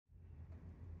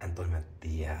I'm at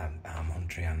the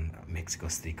Mondrian, Mexico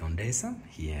City Condesa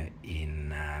here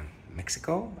in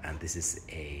Mexico, and this is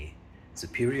a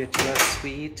superior terrace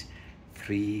suite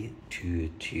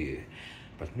 322.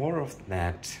 But more of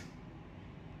that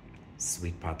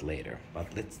suite part later. But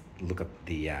let's look at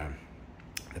the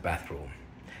bathroom.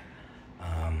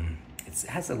 It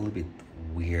has a little bit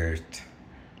weird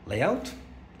layout.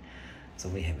 So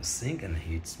we have a sink and a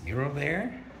huge mirror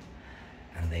there.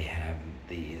 And they have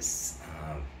these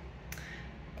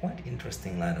quite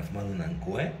interesting line of Malin and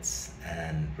Goetz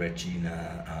and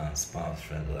Regina spa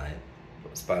therapy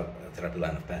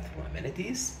line of bathroom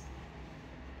amenities.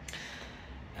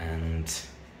 And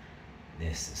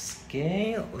there's a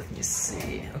scale, let me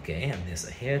see. Okay, and there's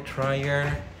a hair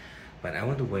dryer. But I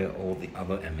want to wear all the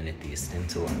other amenities,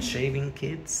 dental and shaving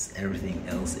kits. Everything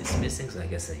else is missing, so I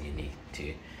guess that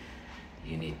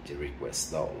you need to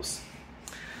request those.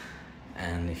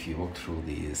 And if you walk through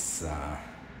these,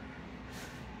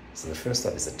 so the first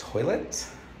stop is a toilet,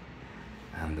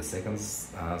 and the second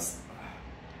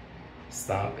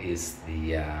stop is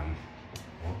the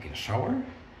walk-in shower, and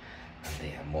they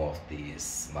have more of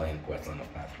these Malin Quetland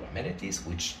of bathroom amenities,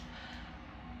 which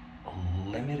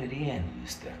limited Inn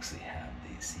used to actually have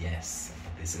these. Yes,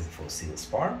 but this is for seal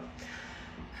spa,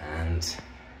 and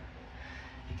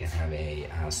you can have a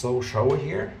soul shower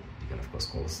here. You can of course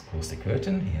close the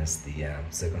curtain. Here's the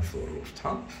second floor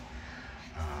rooftop.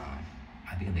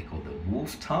 I think they call it the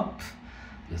rooftop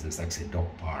because there's actually a dog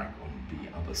park on the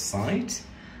other side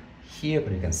here,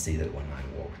 but you can see that when I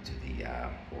walk to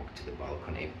the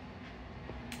balcony.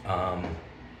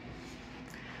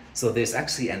 So there's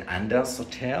actually an Andas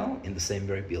hotel in the same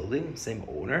very building, same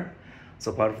owner.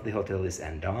 So part of the hotel is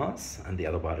Andas, and the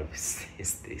other part of it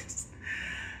is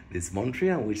this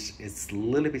Mondrian, which is a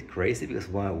little bit crazy because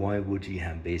why would you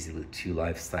have basically two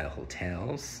lifestyle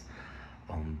hotels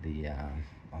on the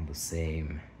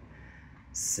same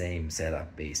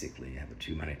setup? Basically, you have the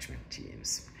two management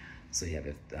teams. So you have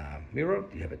a mirror,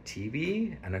 you have a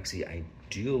TV, and actually I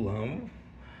do love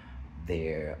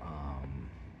their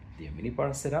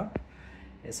minibar setup.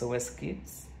 SOS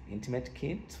kits, intimate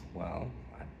kit. Well,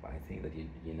 I think that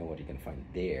you know what you can find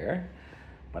there.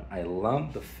 But I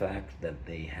love the fact that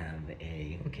they have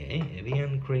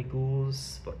Evian, Grey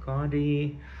Goose,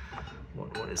 Bacardi.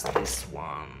 What is this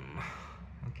one?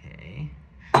 Okay.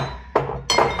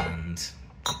 And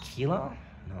tequila.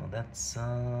 No, that's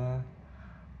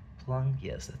plum.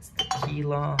 Yes, that's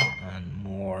tequila and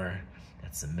more.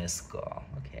 That's a mezcal.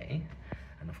 Okay.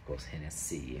 And of course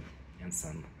Hennessy and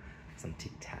some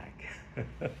Tic Tac.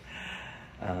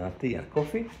 Tea and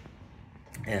coffee.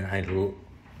 And I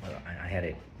had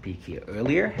a peek here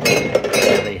earlier.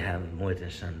 They have Moet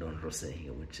and Chandon Rosé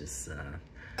here, which is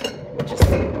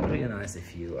really nice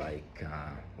if you like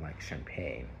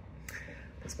champagne.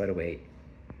 That's, by the way,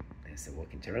 there's a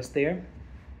walk-in terrace there.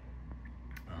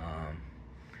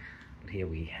 But here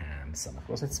we have some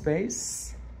closet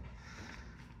space.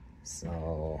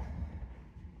 So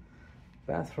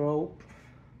bathrobe,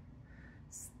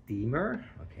 steamer.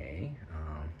 Okay.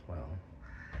 Well.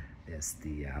 There's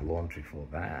the laundry for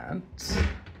that,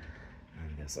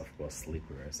 and there's of course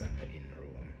slippers and the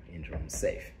in-room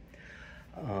safe.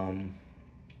 I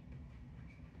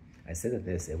said that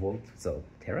there's a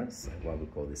terrace, what we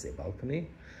call this a balcony.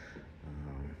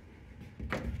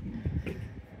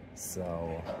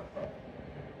 So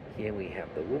here we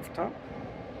have the rooftop,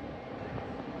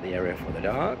 the area for the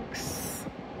dogs,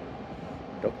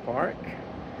 dog park,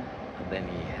 and then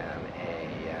you have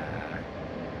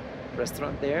a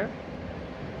restaurant there,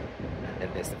 and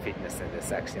then there's the fitness center.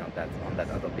 It's actually on that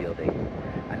other building,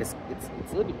 and it's a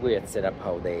little bit weird set up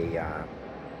how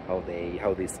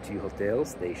these two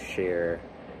hotels they share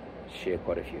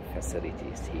quite a few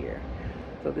facilities here.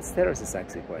 So this terrace is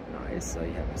actually quite nice. So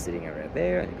you have a sitting area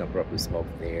there, and you can probably smoke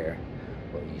there.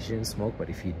 Well, you shouldn't smoke, but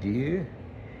if you do,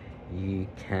 you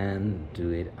can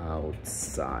do it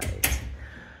outside.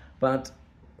 But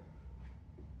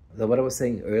what I was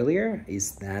saying earlier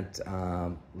is that,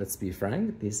 let's be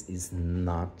frank, this is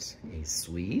not a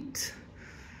suite.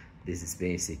 This is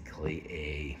basically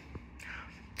a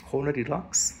corner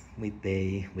deluxe with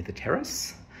a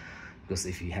terrace. Because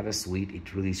if you have a suite,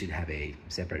 it really should have a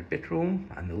separate bedroom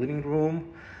and the living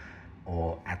room,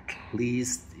 or at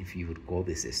least if you would call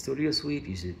this a studio suite,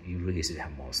 you really should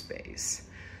have more space.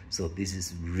 So this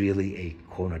is really a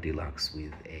corner deluxe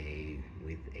with a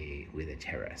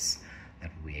terrace.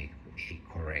 That would be a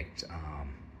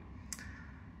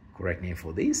correct name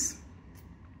for this.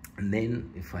 And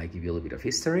then if I give you a little bit of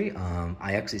history,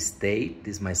 I actually stayed,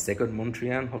 this is my second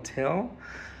Mondrian hotel.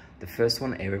 The first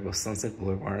one ever was Sunset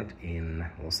Boulevard in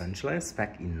Los Angeles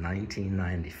back in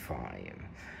 1995.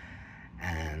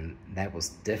 And that was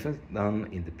definitely done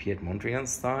in the Piet Mondrian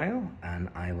style. And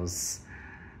I was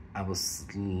a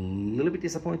little bit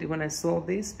disappointed when I saw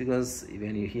this, because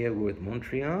when you hear word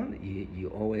Mondrian, you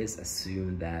always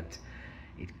assume that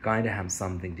it kind of has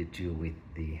something to do with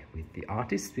the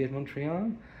artist Piet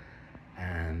Mondrian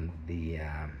and the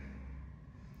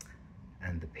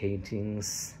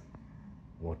paintings,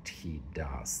 what he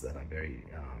does that are very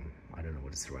I don't know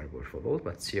what is the right word for those,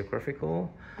 but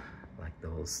geographical, like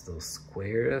those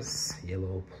squares,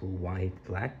 yellow, blue, white,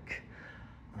 black,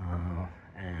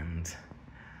 and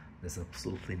there's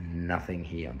absolutely nothing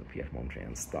here on the Piet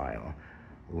Mondrian style,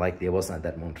 like there was at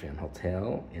that Mondrian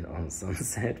hotel on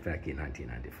Sunset back in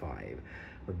 1995.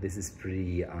 But this is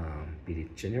pretty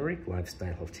generic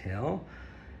lifestyle hotel,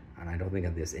 and I don't think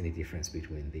that there's any difference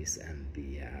between this and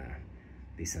the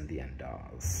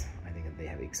Andaz. I think that they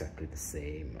have exactly the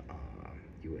same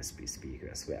USB speaker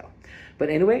as well. But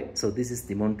anyway, so this is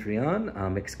the Mondrian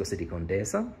Mexico City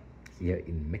Condesa here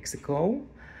in Mexico.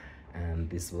 And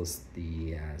this was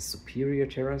the Superior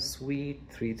Terrace Suite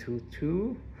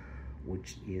 322,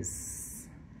 which is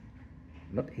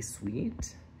not a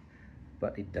suite,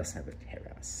 but it does have a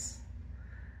terrace.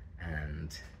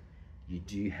 And you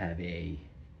do have a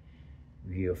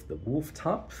view of the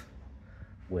rooftop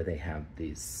where they have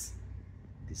this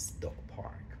dog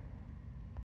park.